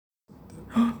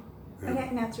Okay,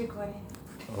 now it's recording.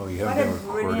 Oh, you have been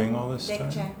recording all this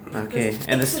time? Okay,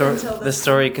 and the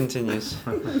story continues.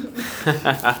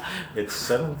 It's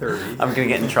 7:30. I'm gonna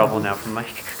get in trouble now from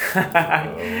Mike.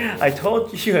 I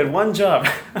told you had one job.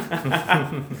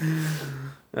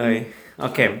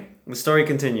 Okay, the story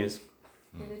continues.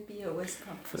 Let it be a West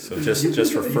Coast. So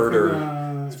just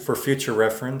for future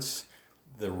reference,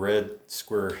 the red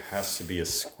square has to be a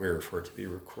square for it to be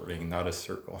recording, not a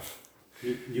circle.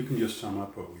 You can just sum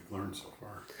up what we've learned so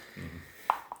far.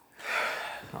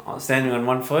 Standing on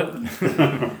one foot.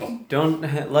 Don't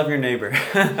love your neighbor.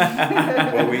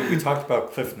 Well, we talked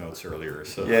about Cliff Notes earlier,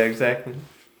 so yeah, exactly.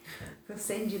 We'll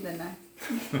send you the knife.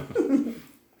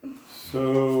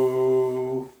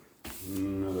 So,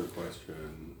 another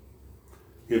question.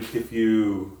 If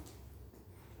you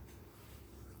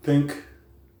think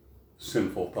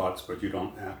sinful thoughts but you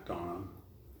don't act on them,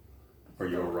 are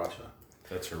you a Russia?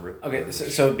 that's a Okay,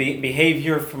 so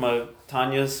behavior from a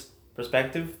Tanya's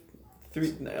perspective,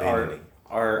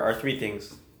 are three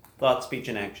things: thought, speech,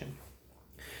 and action.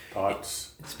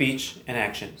 Thoughts. Speech and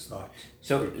action. Thoughts.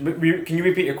 So, can you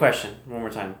repeat your question one more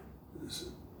time?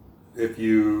 If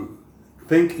you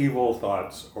think evil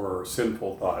thoughts or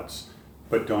sinful thoughts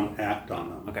but don't act on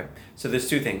them. Okay, so there's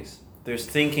two things. There's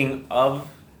thinking of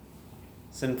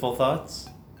sinful thoughts,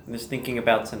 and there's thinking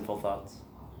about sinful thoughts.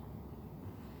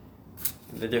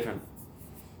 They're different.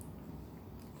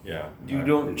 Yeah. You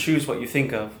don't choose what you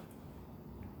think of.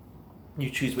 You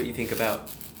choose what you think about.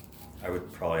 I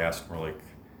would probably ask more like,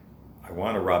 I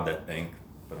want to rob that bank,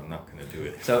 but I'm not going to do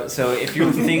it. So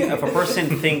if a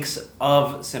person thinks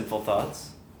of sinful thoughts,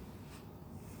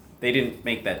 they didn't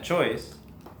make that choice,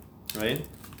 right?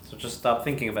 So just stop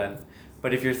thinking about it.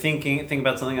 But if you're think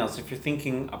about something else. If you're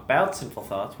thinking about sinful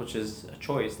thoughts, which is a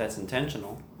choice, that's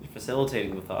intentional. You're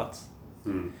facilitating the thoughts.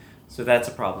 So that's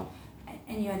a problem.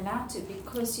 And you're allowed to,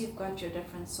 because you've got your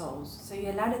different souls. So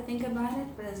you're allowed to think about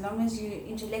it, but as long as you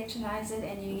intellectualize it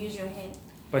and you use your head,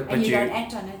 and you don't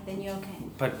act on it, then you're okay.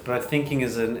 But thinking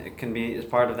is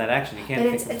part of that action. You can't.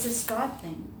 But it's a start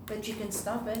thing. But you can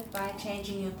stop it by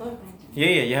changing your thought pattern.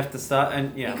 Yeah. You have to start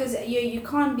Because you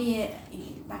can't be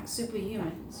like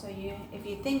superhuman. So if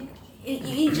you think.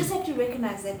 You just have to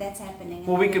recognize that that's happening.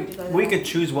 Well, we could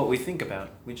choose what we think about.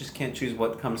 We just can't choose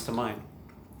what comes to mind.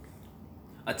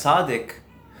 A tzaddik,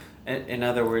 in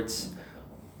other words,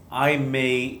 I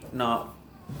may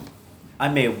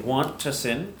want to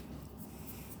sin,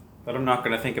 but I'm not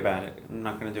going to think about it. I'm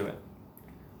not going to do it.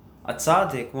 A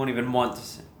tzaddik won't even want to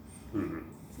sin.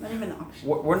 It's not even an option.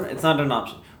 It's not an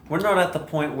option. We're not at the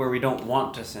point where we don't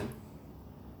want to sin.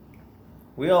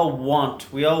 We all want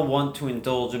to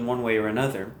indulge in one way or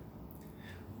another,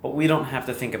 but we don't have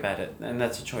to think about it, and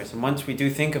that's a choice. And once we do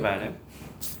think about it,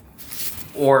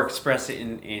 or express it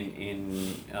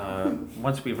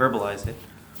once we verbalize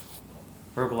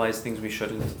things we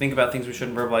shouldn't, think about things we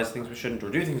shouldn't, verbalize things we shouldn't, or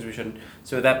do things we shouldn't.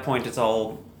 So at that point,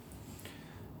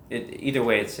 either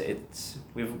way,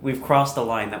 we've crossed a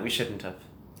line that we shouldn't have.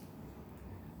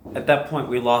 At that point,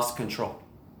 we lost control.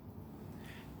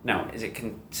 Now, is it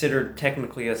considered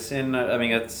technically a sin? I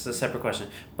mean, that's a separate question.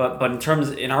 But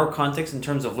in our context, in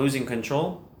terms of losing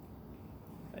control,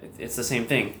 it's the same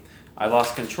thing. I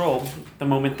lost control the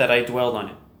moment that I dwelled on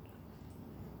it.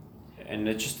 And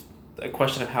it's just a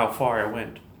question of how far I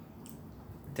went.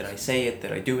 Did I say it?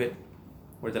 Did I do it?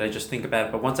 Or did I just think about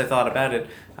it? But once I thought about it,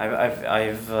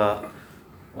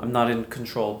 I'm not in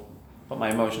control, but my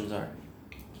emotions are.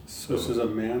 So this is a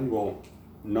man will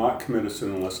not commit a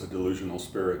sin unless a delusional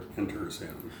spirit enters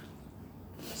him.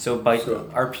 So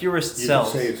our purest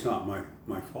self. You can say it's not my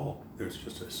fault. There's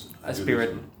just a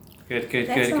spirit. Good.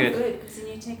 That's not good, because then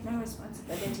you take no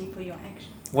responsibility for your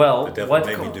actions. Well, the devil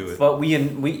made me do it. But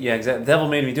exactly. The devil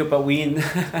made me do it. But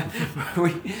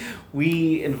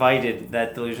we invited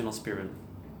that delusional spirit,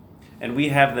 and we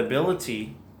have the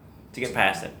ability to get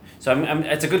past it. So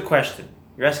it's a good question.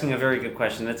 You're asking a very good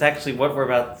question. That's actually what we're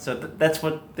about. So that's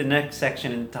what the next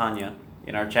section in Tanya,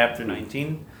 in our chapter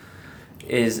 19,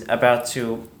 is about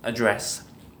to address.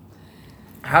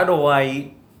 How do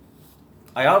I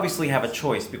obviously have a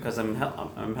choice because I'm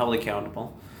held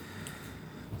accountable.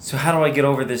 So how do I get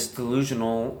over this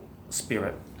delusional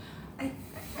spirit? I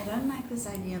don't like this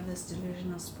idea of this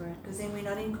delusional spirit, because then we're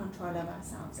not in control of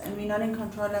ourselves, and we're not in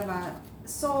control of our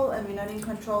soul, and we're not in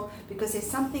control because there's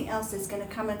something else that's going to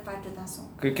come and fight with our soul.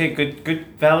 Okay,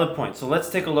 good, valid point. So let's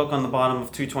take a look on the bottom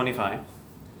of 225,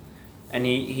 and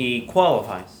he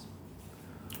qualifies.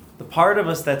 The part of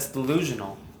us that's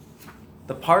delusional,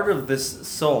 the part of this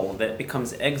soul that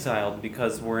becomes exiled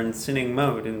because we're in sinning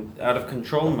mode and out of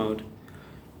control mode,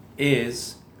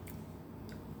 is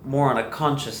more on a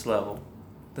conscious level.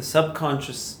 the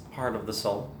subconscious part of the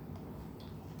soul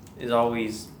is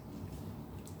always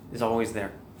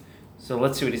there. So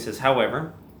let's see what he says.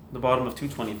 However, the bottom of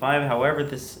 225, however,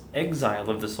 this exile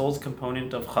of the soul's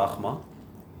component of Chachma,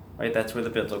 right, that's where the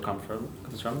bittul comes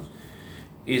from,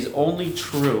 is only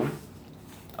true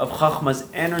of Chachma's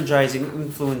energizing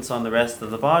influence on the rest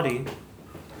of the body,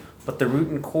 but the root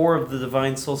and core of the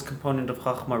divine soul's component of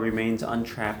Chachma remains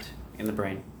untrapped in the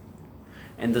brain,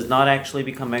 and does not actually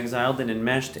become exiled and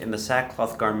enmeshed in the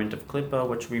sackcloth garment of Klippa,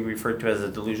 which we refer to as a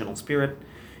delusional spirit,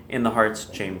 in the heart's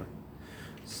chamber.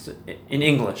 So, in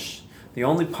English, the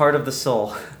only part of the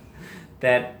soul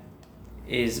that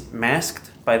is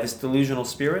masked by this delusional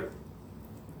spirit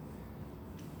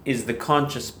is the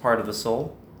conscious part of the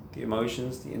soul, the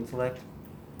emotions, the intellect,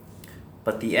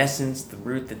 but the essence, the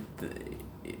root,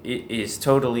 is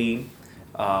still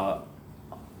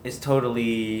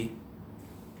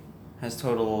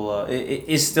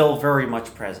very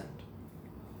much present.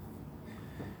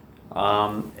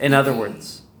 In other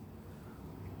words,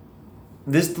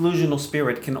 this delusional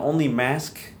spirit can only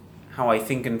mask how I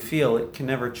think and feel. It can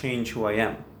never change who I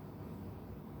am.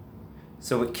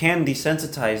 So it can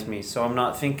desensitize me, so I'm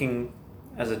not thinking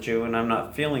as a Jew, and I'm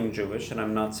not feeling Jewish, and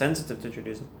I'm not sensitive to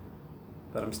Judaism,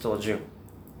 but I'm still a Jew.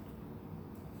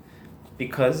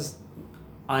 Because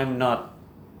I'm not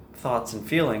thoughts and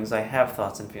feelings, I have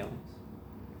thoughts and feelings.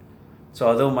 So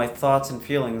although my thoughts and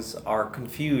feelings are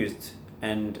confused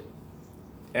and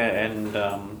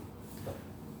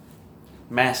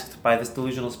masked by this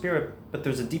delusional spirit, but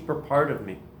there's a deeper part of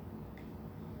me.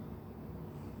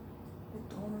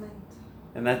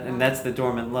 And that's the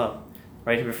dormant love,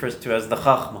 right? He refers to as the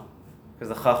chachma, because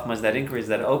the chachma is that inquiry, is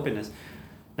that openness.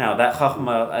 Now, that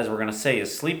chachma, as we're going to say,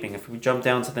 is sleeping. If we jump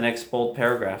down to the next bold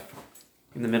paragraph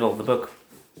in the middle of the book,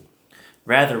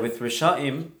 rather, with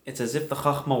Risha'im, it's as if the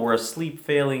chachma were asleep,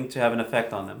 failing to have an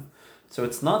effect on them. So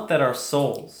it's not that our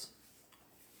souls,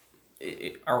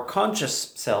 our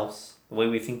conscious selves, the way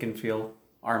we think and feel,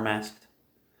 are masked.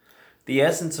 The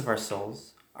essence of our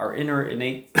souls, our inner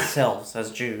innate selves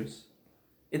as Jews,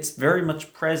 it's very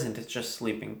much present, it's just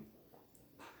sleeping.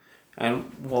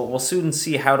 And we'll soon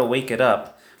see how to wake it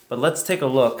up, but let's take a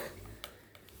look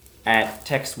at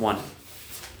text 1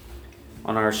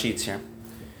 on our sheets here.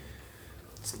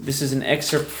 This is an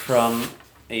excerpt from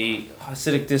a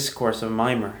Hasidic discourse, a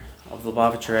mimer of the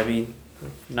Lubavitcher Rebbe,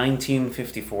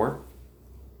 1954,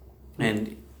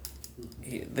 and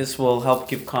this will help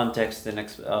give context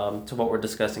to what we're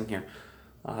discussing here.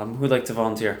 Who'd like to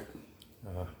volunteer?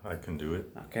 I can do it.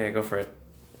 Okay, go for it.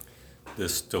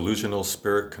 This delusional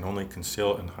spirit can only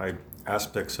conceal and hide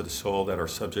aspects of the soul that are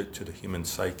subject to the human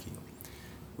psyche,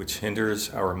 which hinders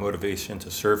our motivation to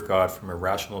serve God from a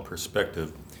rational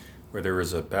perspective, where there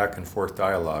is a back and forth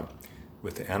dialogue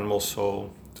with the animal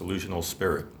soul, delusional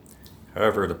spirit.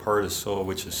 However, the part of the soul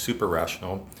which is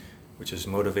super-rational, which is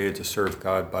motivated to serve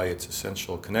God by its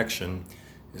essential connection,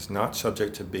 is not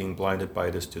subject to being blinded by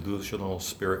this delusional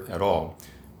spirit at all,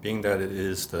 being that it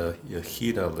is the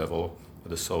Yechida level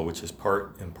of the soul, which is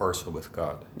part and parcel with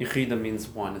God. Yechida means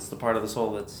one. It's the part of the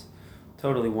soul that's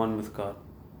totally one with God.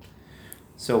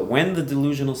 So when the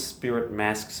delusional spirit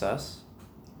masks us,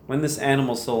 when this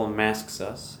animal soul masks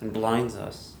us and blinds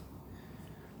us,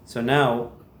 so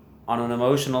now on an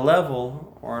emotional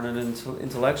level or on an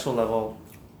intellectual level,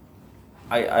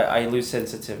 I lose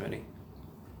sensitivity.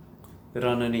 But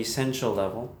on an essential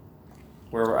level,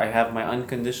 where I have my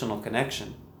unconditional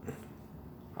connection,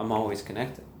 I'm always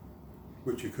connected.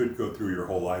 But you could go through your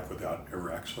whole life without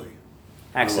ever actually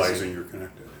realizing you're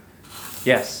connected.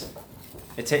 Yes.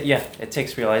 It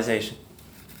takes realization.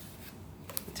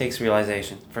 It takes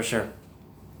realization, for sure.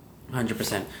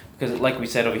 100%. Because like we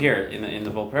said over here, in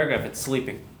the whole paragraph, it's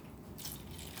sleeping.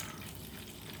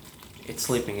 It's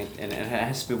sleeping, and it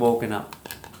has to be woken up.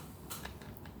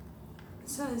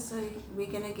 So we're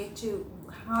gonna get to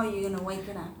how you're gonna wake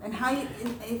it up, and how you,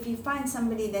 if you find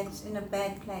somebody that's in a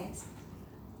bad place,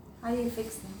 how do you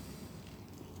fix them?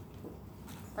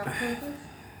 By purpose,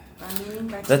 by meaning,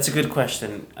 by. That's a good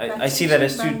question. I see that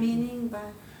as two. By meaning,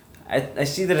 by. I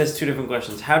see that as two different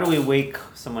questions. How do we wake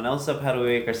someone else up? How do we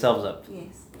wake ourselves up?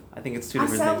 Yes. I think it's two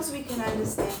different Ourselves things. we can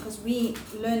understand because we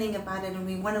learning about it and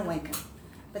we want to wake up.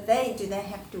 But do they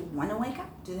have to want to wake up?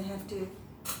 Do they have to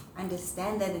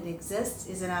understand that it exists?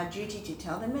 Is it our duty to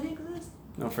tell them it exists?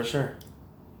 No, for sure.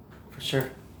 For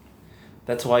sure.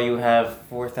 That's why you have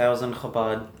 4,000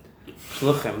 Chabad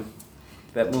shluchim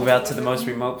that move out to the most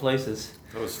remote places.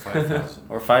 Those 5,000.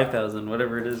 Or 5,000,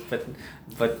 whatever it is.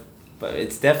 But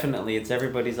it's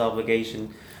everybody's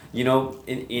obligation. You know,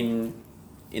 in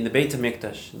the Beit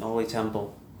HaMikdash, in the Holy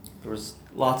Temple, there was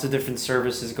lots of different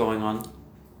services going on.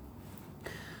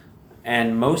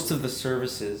 And most of the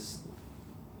services,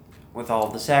 with all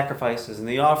the sacrifices and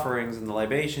the offerings and the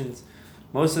libations,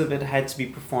 most of it had to be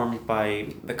performed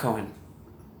by the Kohen,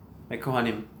 by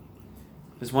Kohanim.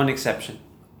 There's one exception: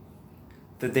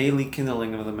 the daily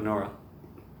kindling of the menorah.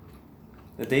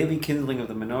 The daily kindling of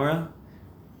the menorah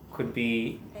could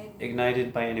be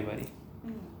ignited by anybody.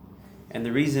 And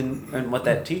the reason, and what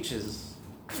that teaches,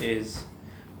 is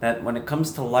that when it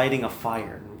comes to lighting a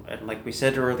fire, and like we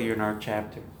said earlier in our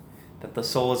chapter, that the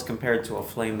soul is compared to a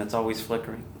flame that's always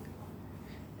flickering.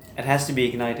 It has to be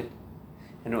ignited.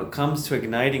 And when it comes to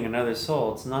igniting another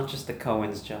soul, it's not just the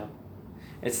Kohen's job.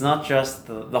 It's not just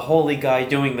the holy guy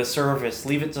doing the service,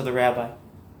 leave it to the rabbi.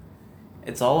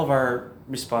 It's all of our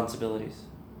responsibilities.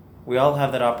 We all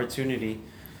have that opportunity.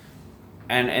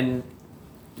 And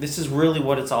this is really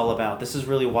what it's all about. This is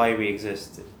really why we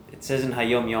exist. It says in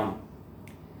Hayom Yom,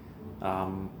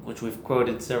 which we've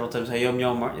quoted several times, Hayom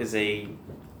Yom is a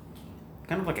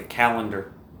kind of like a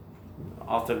calendar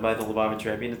authored by the Lubavitch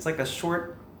Rebbe, and it's like a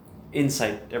short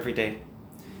insight every day.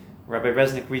 Rabbi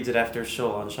Resnick reads it after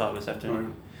Shul on Shabbos afternoon.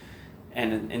 Right.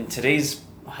 And in today's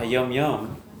Hayom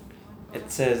Yom,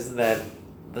 it says that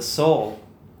the soul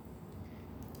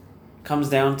comes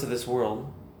down to this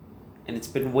world, and it's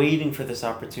been waiting for this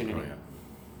opportunity. Oh,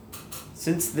 yeah.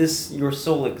 Since your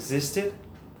soul existed,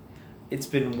 it's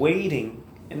been waiting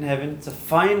in heaven to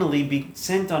finally be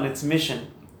sent on its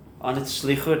mission, on its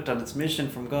shlichut, on its mission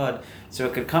from God, so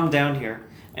it could come down here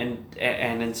and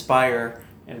inspire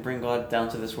and bring God down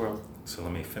to this world. So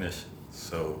let me finish.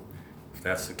 So if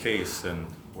that's the case, then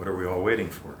what are we all waiting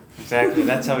for? Exactly,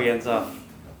 that's how he ends off.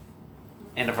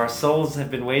 And if our souls have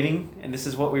been waiting, and this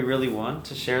is what we really want,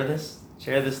 to share this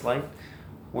light,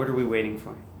 what are we waiting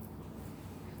for?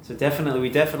 So we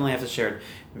definitely have to share it.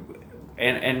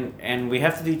 And we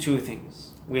have to do two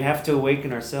things. We have to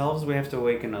awaken ourselves, we have to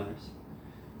awaken others.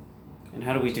 And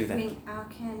how do we do that? Bring our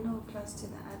candle close to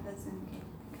the others and get.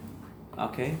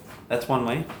 Okay, that's one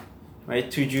way, right?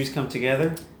 Two Jews come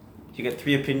together, you get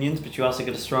three opinions, but you also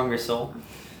get a stronger soul.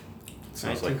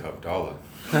 Sounds Right, like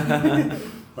Havdalah.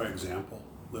 By example,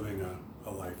 living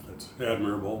a life that's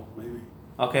admirable, maybe.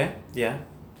 Okay, yeah.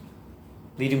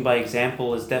 Leading by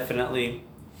example is definitely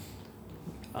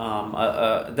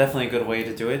definitely a good way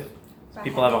to do it. By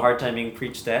People have a having- hard time being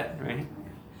preached at, right?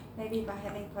 Maybe by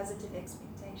having positive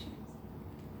expectations.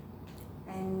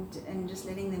 And just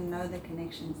letting them know the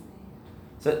connections there.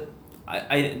 So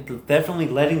I definitely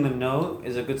letting them know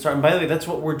is a good start. And by the way, that's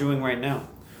what we're doing right now.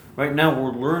 Right now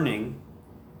we're learning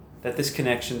that this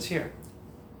connection's here.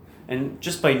 And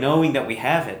just by knowing that we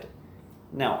have it,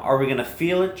 now, are we going to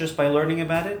feel it just by learning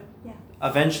about it? Yeah.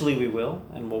 Eventually we will,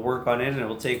 and we'll work on it, and it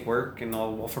will take work, and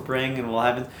we'll verbring, and we'll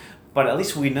have it. But at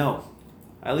least we know.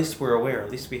 At least we're aware.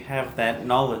 At least we have that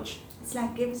knowledge. It's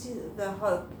like gives you the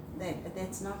hope that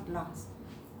that's not lost.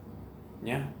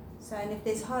 Yeah. So, and if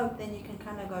there's hope, then you can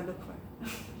kind of go look for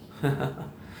it.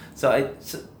 So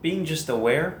being just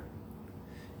aware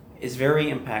is very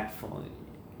impactful.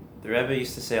 The Rebbe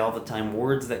used to say all the time,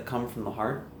 words that come from the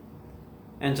heart,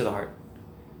 enter the heart.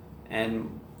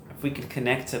 And if we could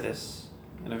connect to this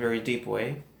in a very deep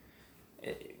way,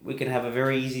 we could have a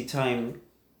very easy time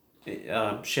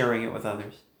sharing it with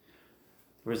others.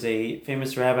 There was a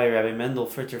famous rabbi, Rabbi Mendel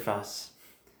Fritterfass,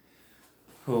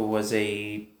 who was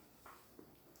a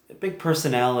big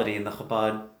personality in the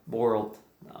Chabad world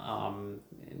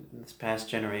in this past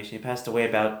generation. He passed away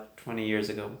about 20 years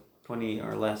ago, 20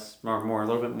 or less, or more, a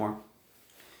little bit more.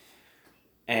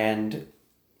 And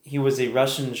he was a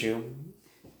Russian Jew.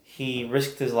 He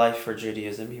risked his life for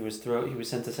Judaism. He was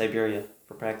sent to Siberia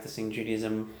for practicing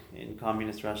Judaism in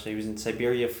communist Russia. He was in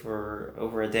Siberia for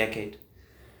over a decade.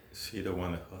 Is he the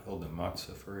one that held the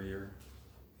matzah for a year?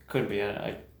 Could be.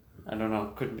 I don't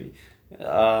know. Could be.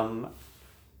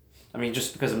 I mean,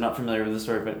 just because I'm not familiar with the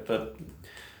story, but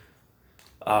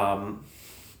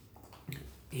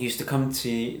he used to come to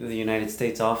the United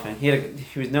States often. He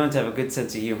was known to have a good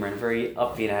sense of humor and a very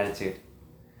upbeat attitude.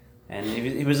 And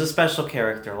he was a special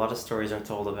character. A lot of stories are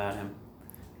told about him,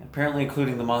 apparently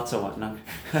including the matzah one. No.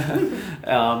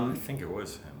 I think it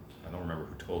was him. I don't remember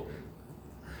who told me.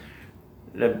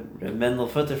 Mendel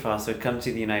Futterfass would come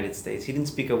to the United States. He didn't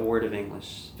speak a word of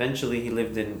English. Eventually, he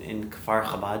lived in Kfar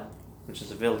Chabad, which is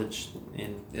a village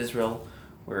in Israel,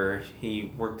 where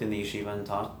he worked in the yeshiva and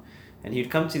taught. And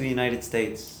he'd come to the United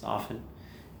States often.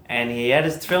 And he had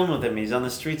his tefillin with him. He's on the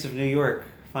streets of New York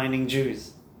finding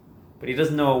Jews. But he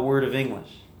doesn't know a word of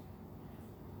English.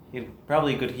 He had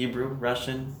probably good Hebrew,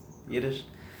 Russian, Yiddish.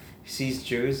 He sees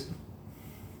Jews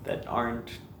that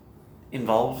aren't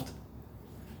involved.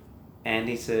 And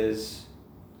he says,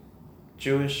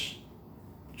 Jewish,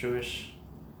 Jewish,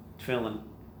 tefillin.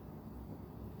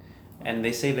 And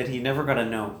they say that he never got a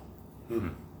no. Mm-hmm.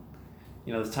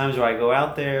 You know, the times where I go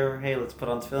out there, hey, let's put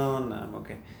on tefillin, I'm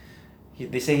okay.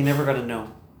 They say he never got a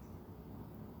no.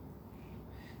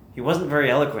 He wasn't very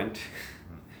eloquent.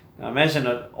 Now imagine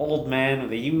an old man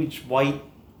with a huge white,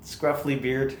 scruffy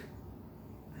beard.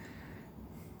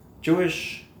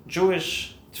 Jewish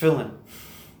tefillin.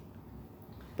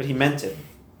 But he meant it.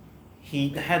 He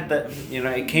had that,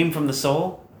 it came from the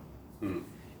soul,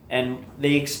 and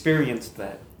they experienced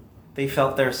that. They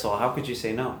felt their soul. How could you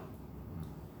say no?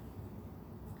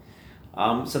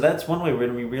 So that's one way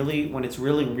when it's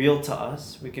really real to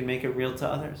us, we can make it real to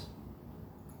others.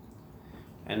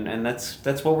 And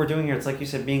that's what we're doing here. It's like you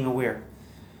said, being aware.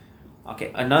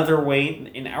 Okay, another way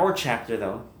in our chapter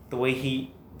though, the way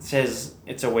he says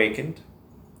it's awakened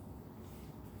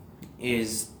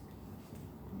is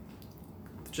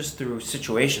just through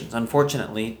situations.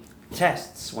 Unfortunately,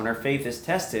 tests. When our faith is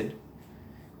tested,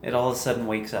 it all of a sudden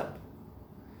wakes up.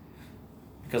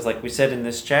 Because like we said in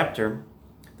this chapter,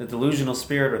 the delusional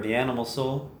spirit or the animal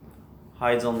soul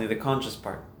hides only the conscious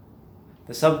part.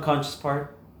 The subconscious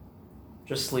part,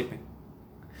 just sleeping.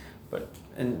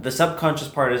 And the subconscious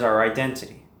part is our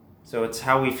identity. So it's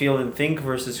how we feel and think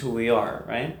versus who we are,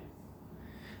 right?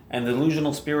 And the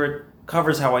delusional spirit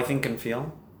covers how I think and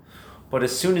feel. But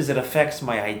as soon as it affects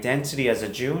my identity as a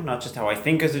Jew, not just how I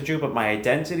think as a Jew, but my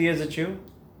identity as a Jew,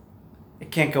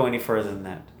 it can't go any further than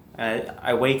that.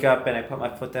 I wake up and I put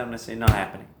my foot down and I say, not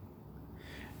happening.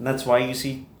 And that's why you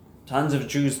see tons of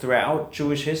Jews throughout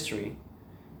Jewish history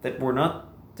that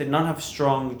did not have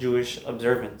strong Jewish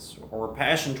observance or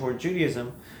passion toward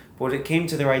Judaism, but when it came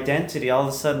to their identity, all of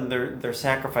a sudden they're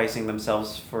sacrificing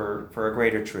themselves for a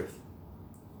greater truth.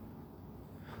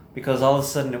 Because all of a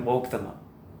sudden it woke them up.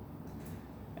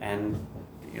 And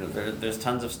there's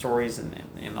tons of stories in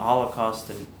the Holocaust,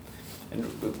 and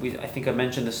I think I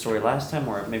mentioned this story last time,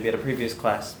 or maybe at a previous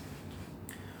class,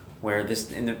 where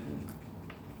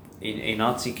a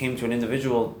Nazi came to an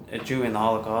individual, a Jew in the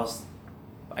Holocaust,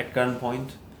 at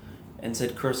gunpoint, and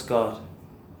said, "Curse God,"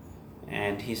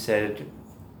 and he said,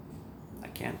 "I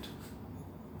can't."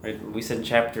 Right? We said in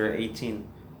chapter 18,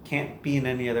 can't be in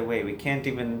any other way. We can't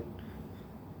even.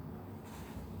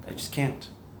 I just can't.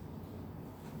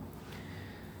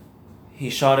 He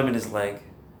shot him in his leg.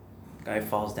 The guy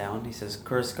falls down. He says,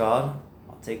 "Curse God.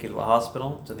 I'll take you to the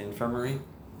hospital, to the infirmary.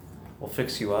 We'll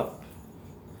fix you up.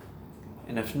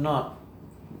 And if not,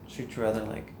 shoot your other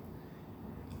leg."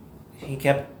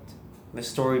 The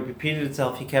story repeated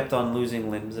itself. He kept on losing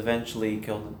limbs. Eventually, he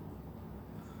killed him.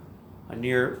 A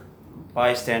near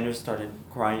bystander started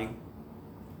crying.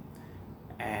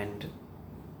 And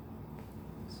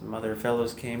some other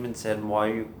fellows came and said, "Why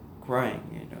are you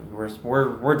crying?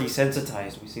 We're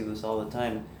desensitized. We see this all the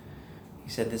time." He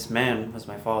said, "This man was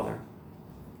my father.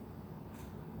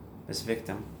 This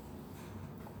victim.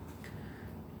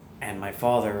 And my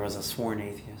father was a sworn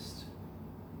atheist."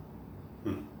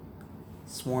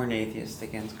 Sworn atheist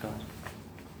against God.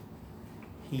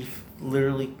 He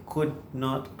literally could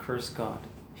not curse God.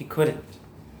 He couldn't.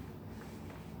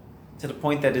 To the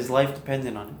point that his life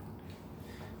depended on it.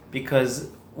 Because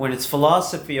when it's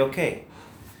philosophy, okay.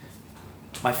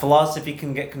 My philosophy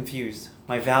can get confused.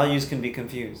 My values can be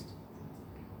confused.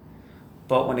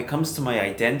 But when it comes to my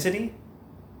identity,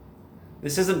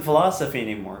 this isn't philosophy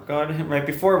anymore. God, right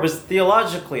before it was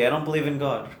theologically, I don't believe in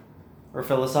God. Or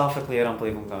philosophically, I don't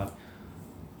believe in God.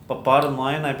 But bottom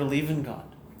line, I believe in God.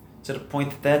 To the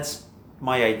point that that's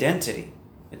my identity.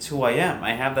 It's who I am.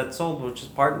 I have that soul, which is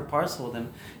part and parcel with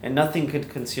Him. And nothing could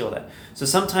conceal that. So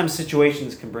sometimes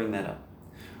situations can bring that up.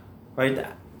 Right?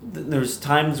 There's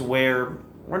times where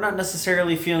we're not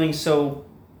necessarily feeling so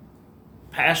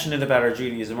passionate about our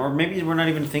Judaism. Or maybe we're not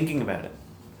even thinking about it.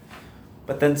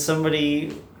 But then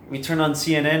we turn on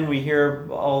CNN, we hear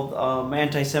all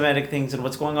anti-Semitic things and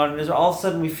what's going on in Israel. All of a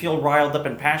sudden we feel riled up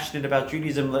and passionate about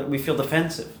Judaism. We feel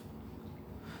defensive.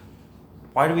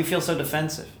 Why do we feel so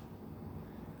defensive?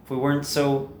 If it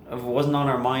wasn't on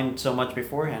our mind so much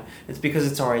beforehand, it's because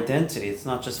it's our identity. It's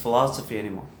not just philosophy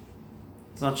anymore.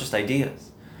 It's not just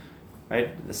ideas,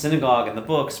 right? The synagogue and the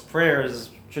books, prayers,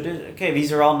 tradition. Okay,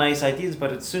 these are all nice ideas,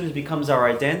 but as soon as it becomes our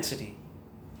identity,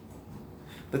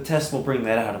 the test will bring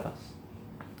that out of us.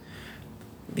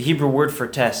 The Hebrew word for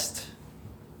test,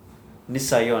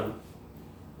 nisayon,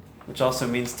 which also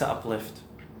means to uplift.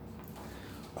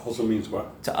 Also means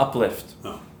what? To uplift.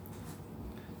 Oh.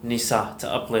 Nisa,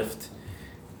 to uplift.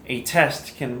 A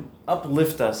test can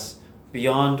uplift us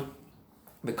beyond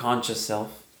the conscious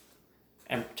self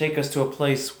and take us to a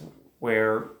place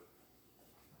where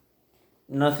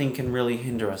nothing can really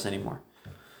hinder us anymore.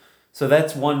 So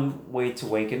that's one way to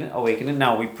awaken it.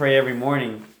 Now we pray every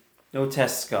morning, no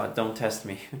tests, God, don't test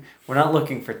me. We're not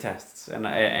looking for tests,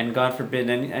 and God forbid,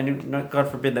 and God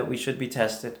forbid that we should be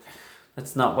tested.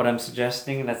 That's not what I'm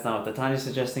suggesting. That's not what the Tanya is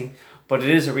suggesting. But it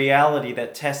is a reality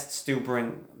that tests do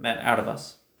bring that out of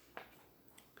us.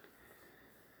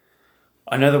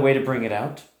 Another way to bring it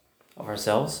out of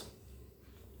ourselves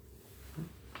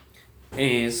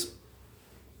is,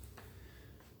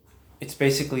 it's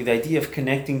basically the idea of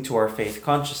connecting to our faith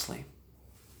consciously.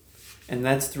 And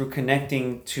that's through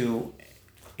connecting to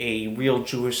a real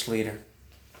Jewish leader.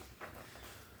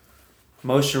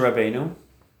 Moshe Rabbeinu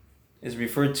is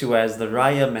referred to as the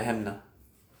Raya Mehemna,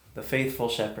 the faithful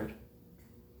shepherd.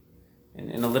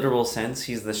 In a literal sense,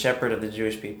 he's the shepherd of the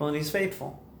Jewish people, and he's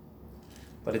faithful.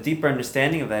 But a deeper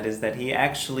understanding of that is that he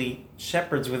actually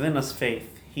shepherds within us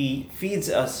faith. He feeds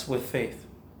us with faith.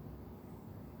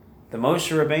 The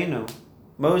Moshe Rabbeinu,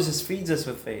 Moses feeds us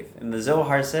with faith. And the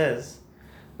Zohar says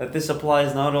that this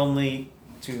applies not only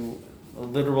to the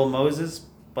literal Moses,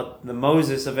 but the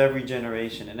Moses of every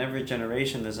generation. In every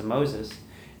generation there's a Moses.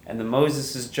 And the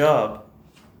Moses' job,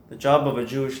 the job of a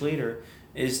Jewish leader,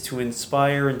 is to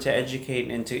inspire and to educate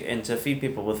and to feed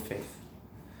people with faith.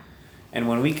 And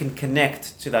when we can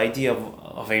connect to the idea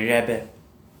of a Rebbe,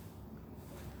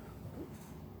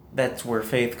 that's where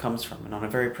faith comes from. And on a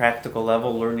very practical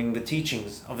level, learning the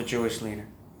teachings of a Jewish leader,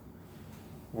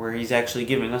 where he's actually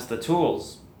giving us the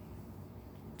tools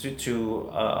to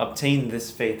obtain this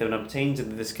faith and obtain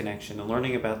this connection, and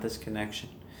learning about this connection.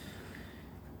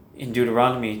 In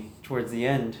Deuteronomy, towards the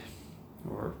end,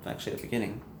 or actually at the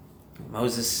beginning,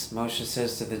 Moshe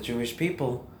says to the Jewish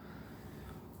people,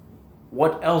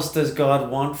 what else does God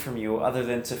want from you other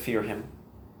than to fear him?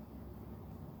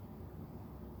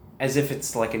 As if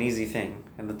it's like an easy thing.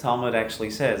 And the Talmud actually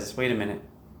says, wait a minute,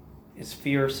 is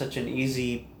fear such an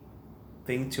easy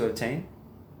thing to obtain?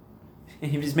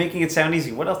 He's making it sound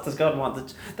easy. What else does God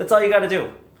want? That's all you got to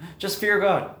do. Just fear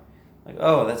God. Like,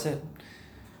 oh, that's it.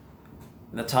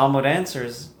 And the Talmud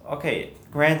answers, okay,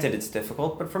 granted it's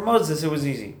difficult, but for Moses it was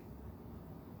easy.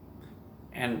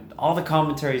 And all the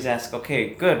commentaries ask, okay,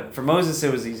 good, for Moses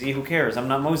it was easy, who cares? I'm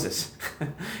not Moses.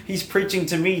 He's preaching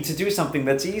to me to do something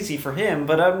that's easy for him,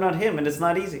 but I'm not him, and it's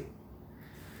not easy.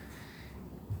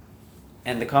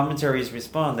 And the commentaries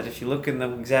respond that if you look in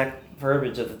the exact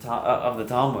verbiage of the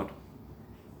Talmud,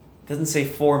 it doesn't say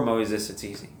for Moses it's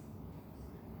easy.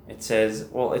 It says,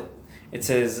 it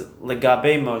says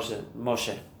legabe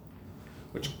Moshe,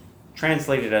 which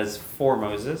translated as for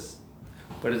Moses,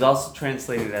 but it's also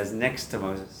translated as next to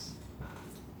Moses.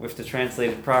 We have to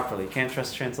translate it properly. Can't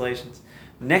trust translations.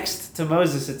 Next to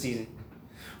Moses, it's easy.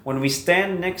 When we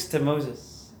stand next to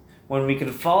Moses, when we could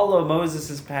follow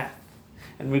Moses' path,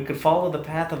 and we could follow the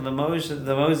path of the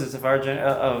Moses of our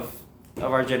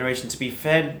generation, to be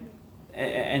fed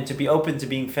and to be open to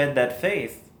being fed that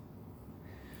faith,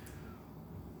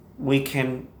 we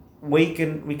can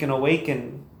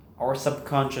awaken our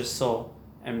subconscious soul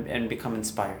and become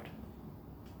inspired.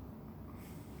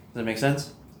 Does that make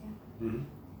sense? Yeah.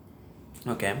 Mm-hmm.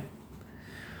 Okay.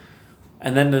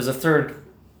 And then there's a third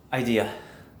idea.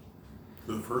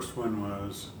 The first one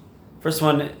was?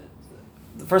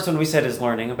 The first one we said is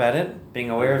learning about it, being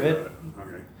aware of it.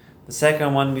 Okay. The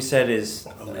second one we said is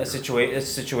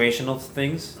situational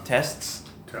things, tests,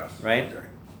 right? Okay.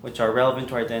 Which are relevant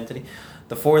to our identity.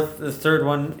 The third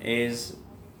one is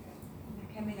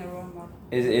Becoming a role model.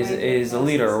 Is a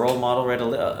leader, a role model, right?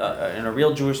 And a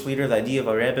real Jewish leader, the idea of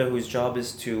a Rebbe whose job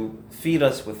is to feed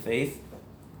us with faith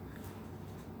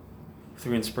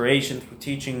through inspiration, through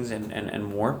teachings, and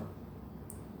more.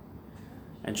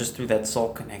 And just through that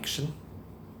soul connection.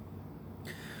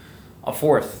 A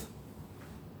fourth.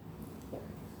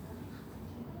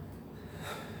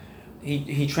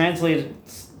 He translated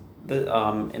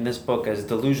in this book as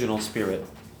delusional spirit.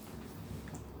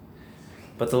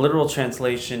 But the literal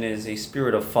translation is a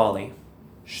spirit of folly.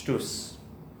 Shtus.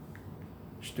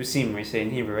 Shtusim, we say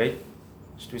in Hebrew, right?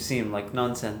 Shtusim, like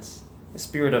nonsense. A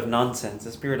spirit of nonsense,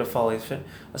 a spirit of folly,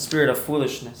 a spirit of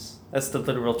foolishness. That's the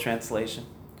literal translation.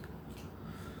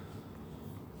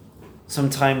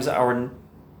 Sometimes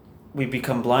we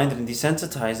become blinded and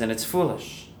desensitized, and it's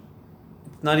foolish.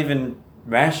 It's not even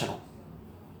rational.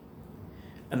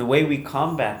 And the way we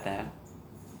combat that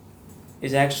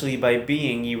is actually by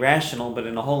being irrational, but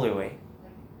in a holy way.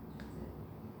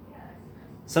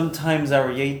 Sometimes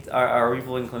our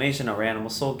evil inclination, our animal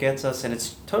soul gets us, and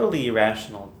it's totally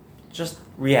irrational, just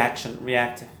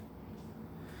reactive.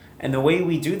 And the way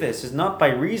we do this is not by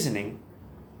reasoning,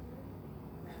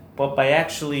 but by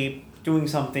actually doing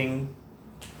something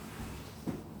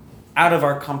out of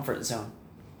our comfort zone.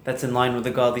 that's in line with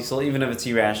the godly soul, even if it's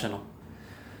irrational.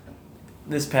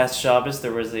 This past Shabbos,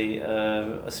 there was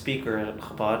a speaker at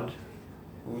Chabad.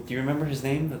 Do you remember his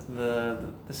name?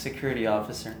 The security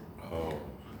officer. Oh.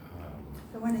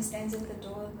 The one who stands at the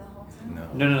door of the whole time?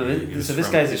 No. He's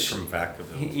from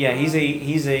Vacaville.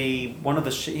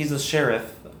 He's the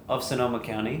sheriff of Sonoma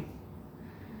County,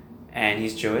 and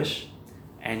he's Jewish,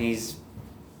 and he's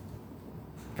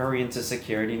very into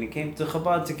security, and he came to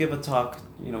Chabad to give a talk,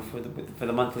 for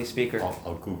the monthly speaker.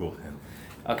 I'll Google him.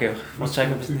 Okay, we'll check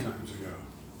up his name. 2 times ago.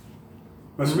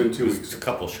 Must have been 2 It weeks was a ago.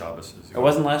 couple Shabbos ago. It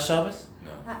wasn't last Shabbos?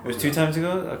 No. It was 2 times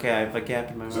ago? Okay, I have a gap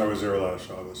in my Because I mind. was there last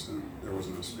Shabbos and there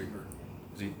wasn't a speaker.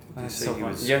 Did you That's say so he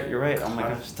fun. was Yeah, you're right. Oh my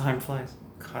gosh, time flies.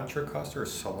 Contra Costa or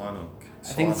Solano? I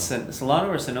think it's Solano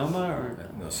or Sonoma or...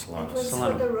 No, It Solano. was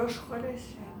Salon. for the Rosh Chodesh.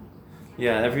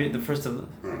 Yeah, the first of...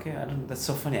 Okay, I don't... That's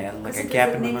so funny. I had like a Because it gap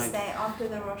was in the my next mind. day after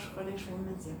the Rosh Chodesh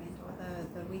Women's event, or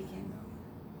the weekend,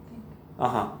 I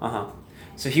think.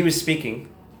 So he was speaking,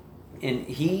 and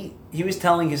he was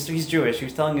telling his... He's Jewish. He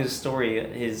was telling his story,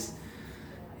 his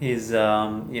he has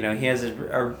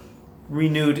a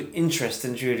renewed interest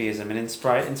in Judaism and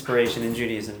inspiration in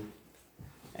Judaism.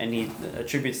 And he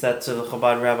attributes that to the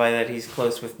Chabad rabbi that he's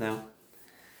close with now.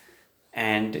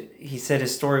 And he said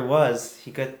his story was,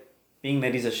 being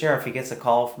that he's a sheriff, he gets a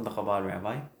call from the Chabad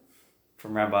rabbi,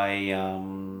 from Rabbi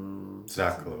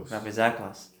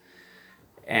Zaklos.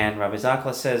 And Rabbi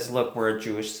Zaklos says, look, we're a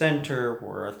Jewish center,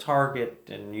 we're a target,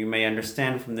 and you may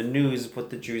understand from the news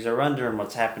what the Jews are under and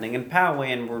what's happening in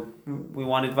Poway, and we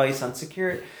want advice on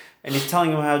security. And he's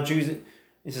telling him how Jews...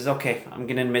 He says, okay, I'm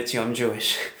going to admit to you, I'm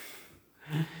Jewish.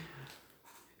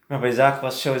 Rabbi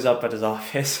Zaklos shows up at his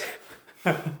office,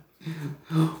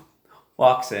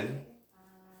 walks in,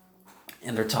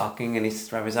 and they're talking, and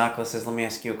Rabbi Zaklos says, let me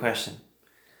ask you a question.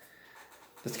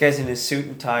 This guy's in his suit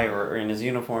and tie or in his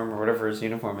uniform or whatever his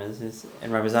uniform is,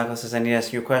 and Rabbi Zaklos says, I need to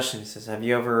ask you a question. He says, have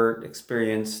you ever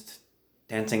experienced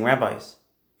dancing rabbis?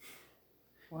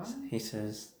 What? He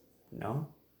says, no.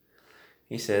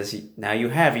 He says, now you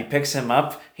have. He picks him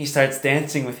up. He starts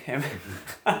dancing with him.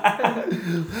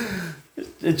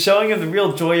 It's showing him the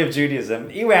real joy of Judaism.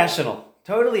 Irrational.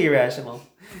 Totally irrational.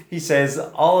 He says,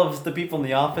 all of the people in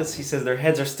the office, he says, their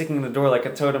heads are sticking in the door like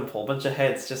a totem pole. A bunch of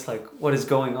heads, just like, what is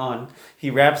going on? He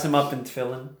wraps him up in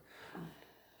tefillin.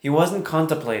 He wasn't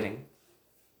contemplating.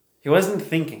 He wasn't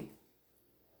thinking.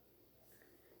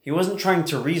 He wasn't trying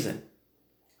to reason.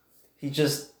 He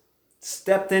just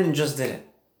stepped in and just did it.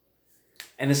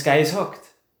 And this guy is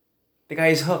hooked. The guy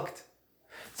is hooked.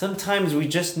 Sometimes we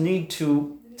just need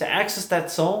to access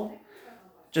that soul,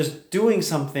 just doing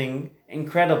something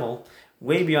incredible,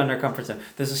 way beyond our comfort zone.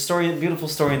 There's a beautiful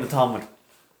story in the Talmud.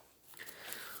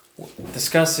 It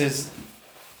discusses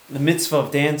the mitzvah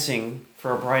of dancing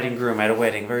for a bride and groom at a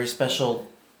wedding, very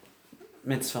special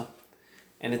mitzvah.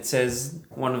 And it says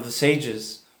one of the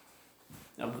sages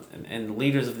and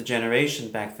leaders of the generation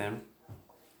back then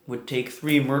would take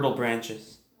 3 myrtle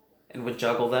branches and would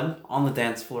juggle them on the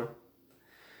dance floor.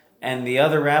 And the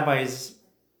other rabbis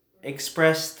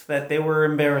expressed that they were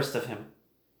embarrassed of him.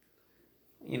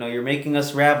 You're making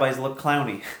us rabbis look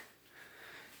clowny.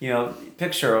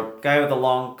 Picture a guy with a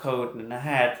long coat and a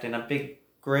hat and a big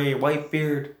gray white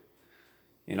beard.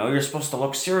 You're supposed to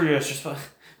look serious.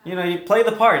 You play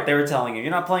the part, they were telling you. You're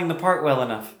not playing the part well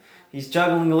enough. He's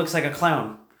juggling, he looks like a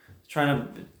clown. Trying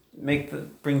to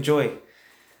bring joy.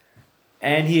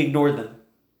 And he ignored them.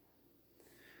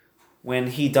 When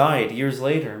he died, years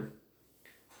later,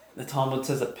 the Talmud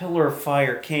says a pillar of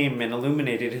fire came and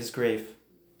illuminated his grave,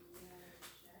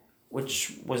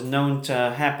 which was known to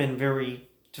happen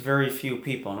to very few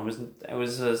people, and it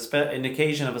was an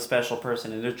occasion of a special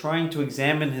person. And they're trying to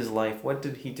examine his life. What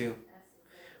did he do?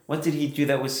 What did he do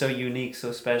that was so unique,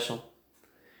 so special?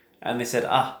 And they said,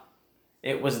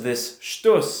 it was this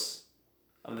shtus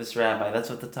of this rabbi. That's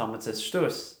what the Talmud says,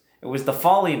 shtus. It was the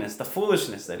folliness, the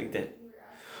foolishness that he did.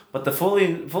 But the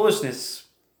foolishness,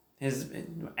 his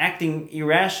acting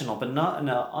irrational, but not in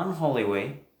an unholy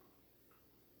way,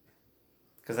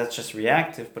 because that's just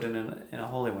reactive, but in a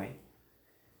holy way.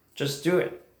 Just do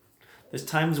it. There's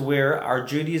times where our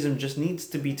Judaism just needs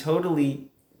to be totally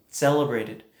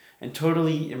celebrated and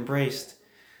totally embraced.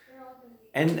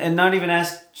 And not even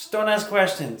just don't ask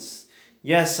questions.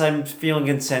 Yes, I'm feeling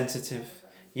insensitive.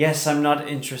 Yes, I'm not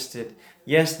interested.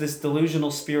 Yes, this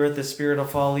delusional spirit, the spirit of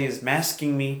folly is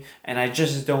masking me, and I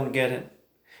just don't get it.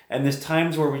 And there's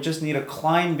times where we just need to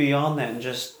climb beyond that and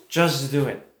just do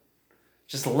it.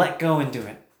 Just let go and do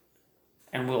it.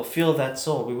 And we'll feel that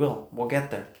soul. We'll get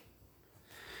there.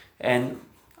 And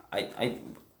I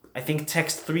think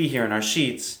text 3 here in our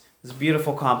sheets is a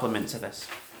beautiful complement to this.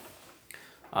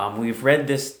 We've read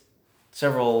this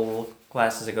several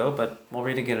classes ago, but we'll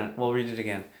read it again.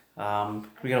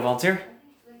 We got a volunteer?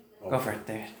 Go for it,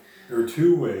 David. There are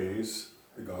two ways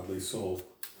the godly soul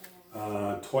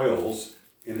toils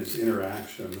in its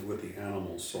interaction with the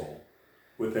animal soul,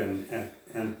 with an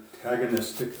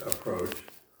antagonistic approach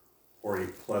or a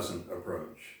pleasant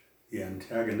approach. The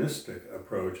antagonistic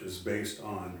approach is based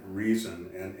on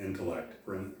reason and intellect.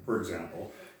 For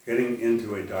example, getting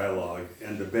into a dialogue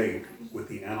and debate with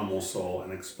the animal soul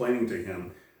and explaining to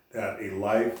him that a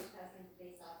life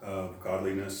of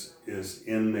godliness is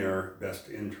in their best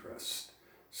interest.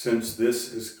 Since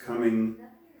this is coming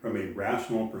from a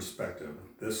rational perspective,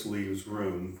 this leaves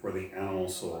room for the animal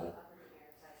soul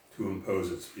to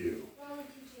impose its view.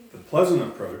 The pleasant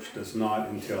approach does not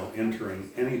entail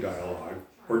entering any dialogue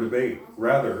or debate.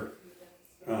 Rather,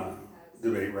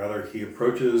 he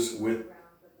approaches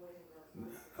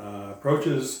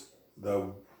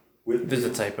There's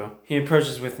a typo. He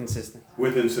approaches with insistence.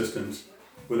 With insistence,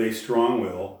 with a strong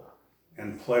will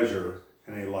and pleasure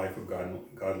in a life of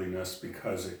godliness,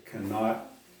 because it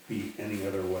cannot be any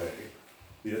other way.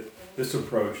 This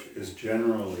approach is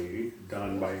generally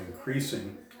done by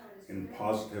increasing in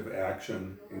positive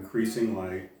action, increasing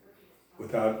light,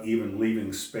 without even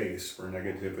leaving space for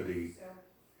negativity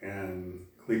and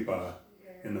klipa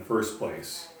in the first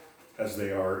place, as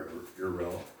they are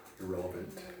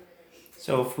irrelevant.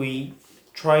 So if we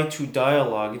try to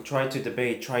dialogue, try to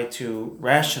debate, try to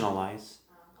rationalize,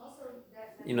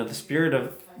 the spirit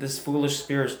of this foolish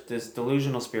spirit, this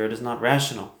delusional spirit, is not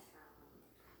rational.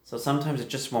 So sometimes it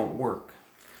just won't work.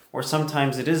 Or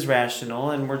sometimes it is rational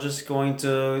and we're just going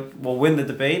to, we'll win the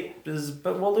debate,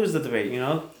 but we'll lose the debate,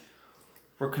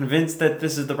 We're convinced that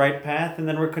this is the right path, and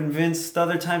then we're convinced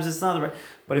other times it's not the right.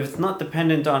 But if it's not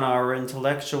dependent on our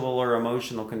intellectual or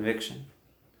emotional conviction,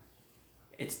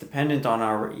 it's dependent on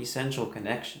our essential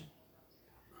connection.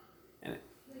 And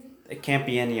it can't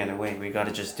be any other way. We got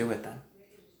to just do it then.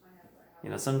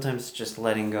 Sometimes it's just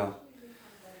letting go.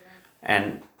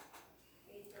 And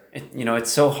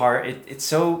it's so hard. It's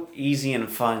so easy and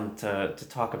fun to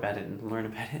talk about it and learn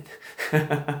about it.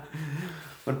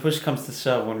 When push comes to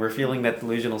shove, when we're feeling that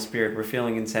delusional spirit, we're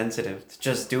feeling insensitive, to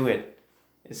just do it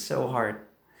is so hard.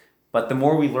 But the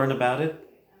more we learn about it,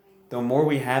 the more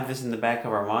we have this in the back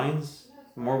of our minds,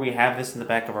 the more we have this in the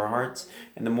back of our hearts,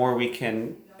 and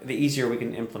the easier we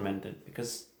can implement it,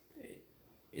 because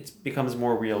it becomes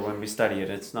more real when we study it.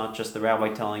 It's not just the rabbi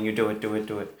telling you, do it.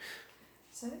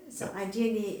 So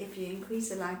ideally, if you increase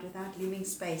the light without leaving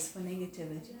space for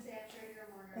negativity,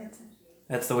 that's it.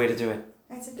 That's the way to do it.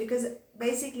 That's it, because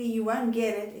basically you won't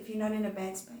get it if you're not in a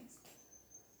bad space.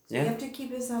 So Yeah. you have to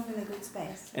keep yourself in a good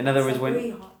space. In other words,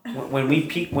 very hard.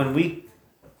 when we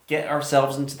get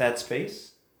ourselves into that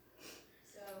space,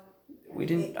 we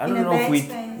didn't. I In don't a know if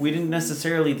bad we didn't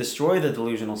necessarily destroy the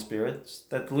delusional spirit.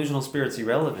 That delusional spirit's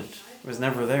irrelevant. It was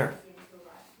never there.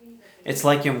 It's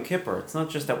like Yom Kippur. It's not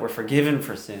just that we're forgiven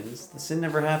for sins. The sin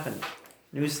never happened.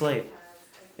 New slate.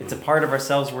 It's a part of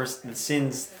ourselves where the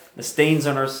sins, the stains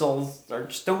on our souls,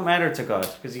 just don't matter to God,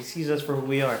 because He sees us for who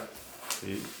we are.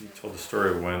 You told the story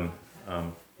of when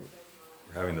we're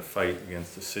having the fight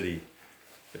against the city,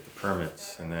 get the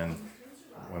permits, and then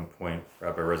at one point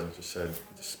Rabbi Rezin just said,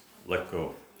 just let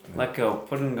go. Let go.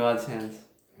 Put it in God's hands.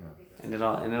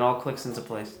 Yeah. And it all clicks into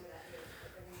place.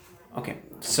 Okay,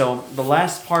 so the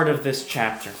last part of this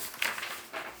chapter.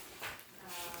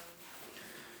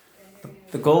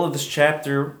 The goal of this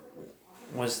chapter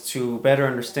was to better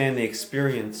understand the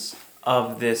experience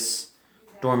of this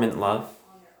dormant love.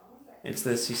 It's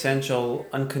this essential,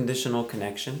 unconditional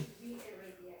connection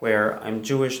where I'm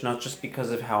Jewish not just because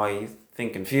of how I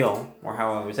think and feel or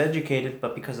how I was educated,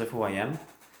 but because of who I am,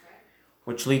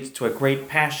 which leads to a great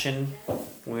passion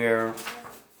where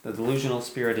the delusional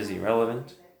spirit is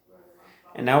irrelevant.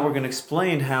 And now we're going to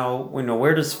explain how,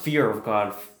 where does fear of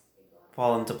God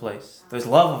fall into place? There's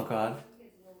love of God,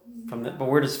 but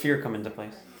where does fear come into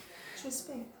place?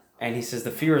 Respect. And he says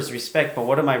the fear is respect, but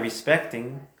what am I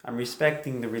respecting? I'm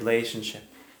respecting the relationship.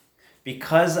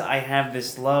 Because I have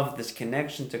this love, this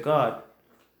connection to God,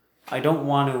 I don't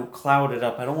want to cloud it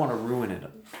up. I don't want to ruin it.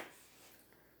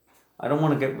 I don't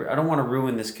want to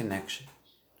ruin this connection.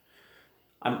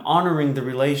 I'm honoring the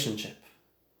relationship.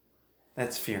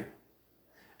 That's fear.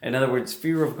 In other words,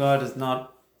 fear of God is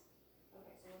not,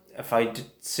 if I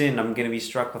sin, I'm going to be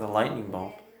struck with a lightning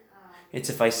bolt.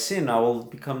 It's if I sin, I will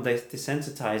become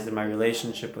desensitized in my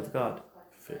relationship with God.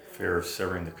 Fear of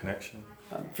severing the connection.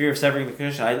 Fear of severing the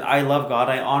connection. I love God.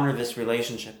 I honor this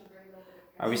relationship.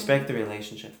 I respect the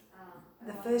relationship.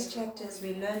 the first chapters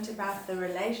we learned about the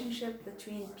relationship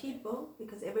between people,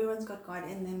 because everyone's got God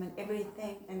in them and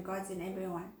everything, and God's in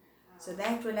everyone. So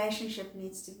that relationship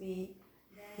needs to be,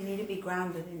 you need to be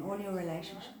grounded in all your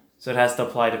relationships. So it has to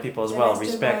apply to people as So well, that's to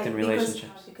respect apply- and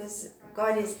relationships. Because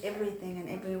God is everything and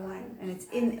everyone, and it's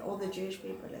in all the Jewish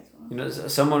people as well. You know,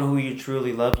 someone who you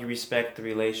truly love, you respect the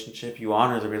relationship, you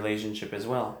honor the relationship as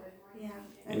well. Yeah,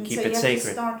 And keep so it you have sacred.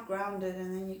 to start grounded,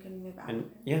 and then you can move out. And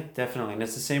yeah, definitely. And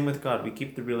it's the same with God. We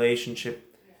keep the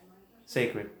relationship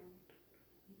sacred.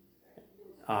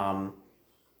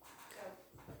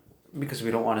 Because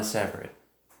we don't want to sever it.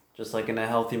 Just like in a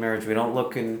healthy marriage, we don't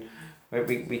look in, right?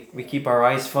 We keep our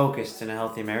eyes focused in a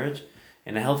healthy marriage.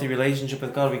 In a healthy relationship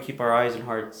with God, we keep our eyes and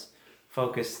hearts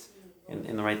focused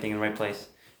in the right thing, in the right place.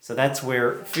 So that's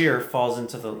where fear falls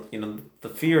into the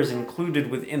fear is included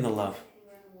within the love.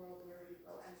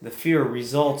 The fear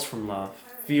results from love.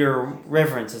 Fear,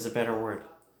 reverence is a better word.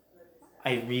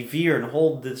 I revere and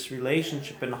hold this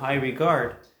relationship in high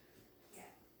regard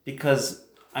because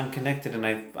I'm connected and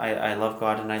I love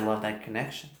God and I love that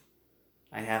connection.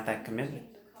 I have that commitment.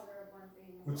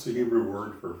 What's the Hebrew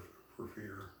word for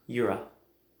fear? Yira.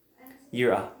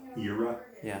 Yira. Yira?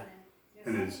 Yeah.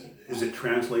 And is it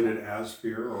translated as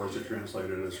fear, or is it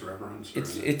translated as reverence?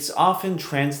 It's often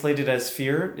translated as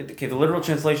fear. Okay, the literal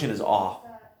translation is awe.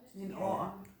 In awe.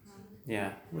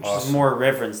 Yeah, which Awesome. is more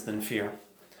reverence than fear.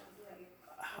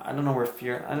 I don't know where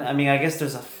fear. I mean, I guess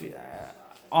there's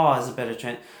awe is a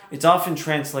better It's often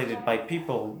translated by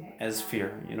people as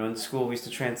fear. You know, in school we used to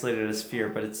translate it as fear,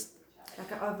 but it's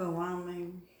Like an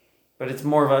overwhelming. But it's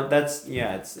more of a,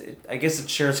 I guess it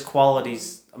shares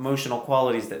qualities, emotional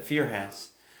qualities that fear has.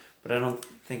 But I don't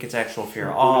think it's actual fear.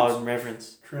 Awe and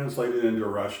reverence. Translated into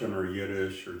Russian or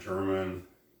Yiddish or German,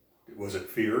 was it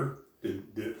fear?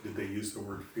 Did they use the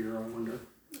word fear, I wonder?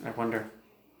 I wonder.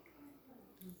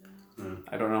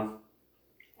 I don't know.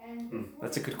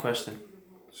 That's a good question.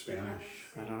 Spanish?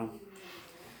 I don't know.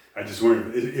 I just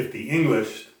wonder if the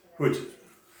English, which,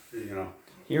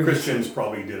 Here- Christians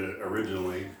probably did it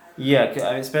originally. Yeah,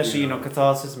 especially,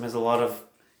 Catholicism has a lot of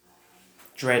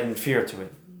dread and fear to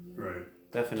it. Right.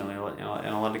 Definitely, and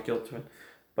a lot of guilt to it.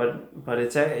 But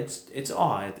it's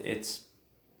awe. It's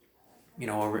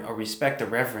a respect, a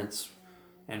reverence,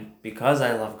 and because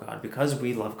I love God, because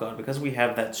we love God, because we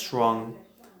have that strong,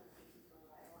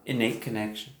 innate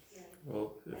connection.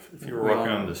 Well, if you were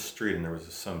walking on the street and there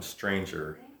was some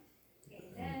stranger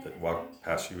that walked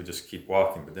past you, would just keep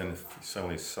walking. But then if you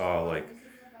suddenly saw like,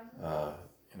 a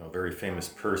very famous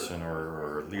person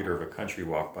or a leader of a country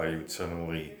walk by, you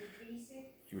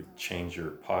would change your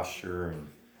posture and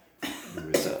you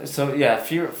would... So yeah,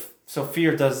 fear. So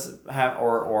fear does have,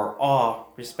 or awe,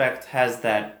 respect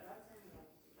will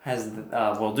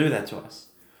do that to us.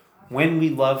 When we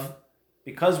love,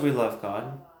 because we love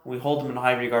God, we hold Him in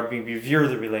high regard. We revere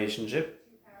the relationship.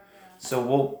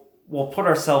 So we'll put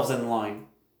ourselves in line.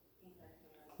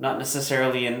 Not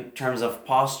necessarily in terms of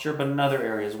posture, but in other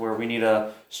areas where we need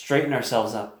to straighten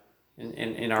ourselves up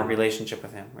in our relationship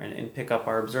with Him, and pick up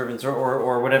our observance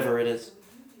or whatever it is.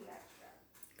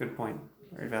 Good point.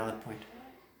 Very valid point.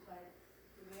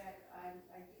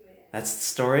 That's the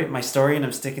story, my story, and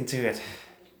I'm sticking to it.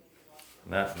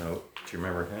 On that note, do you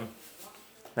remember him?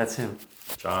 That's him.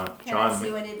 Can I see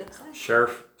what he looks like?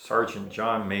 Sheriff Sergeant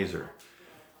John Mazer.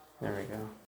 There we go.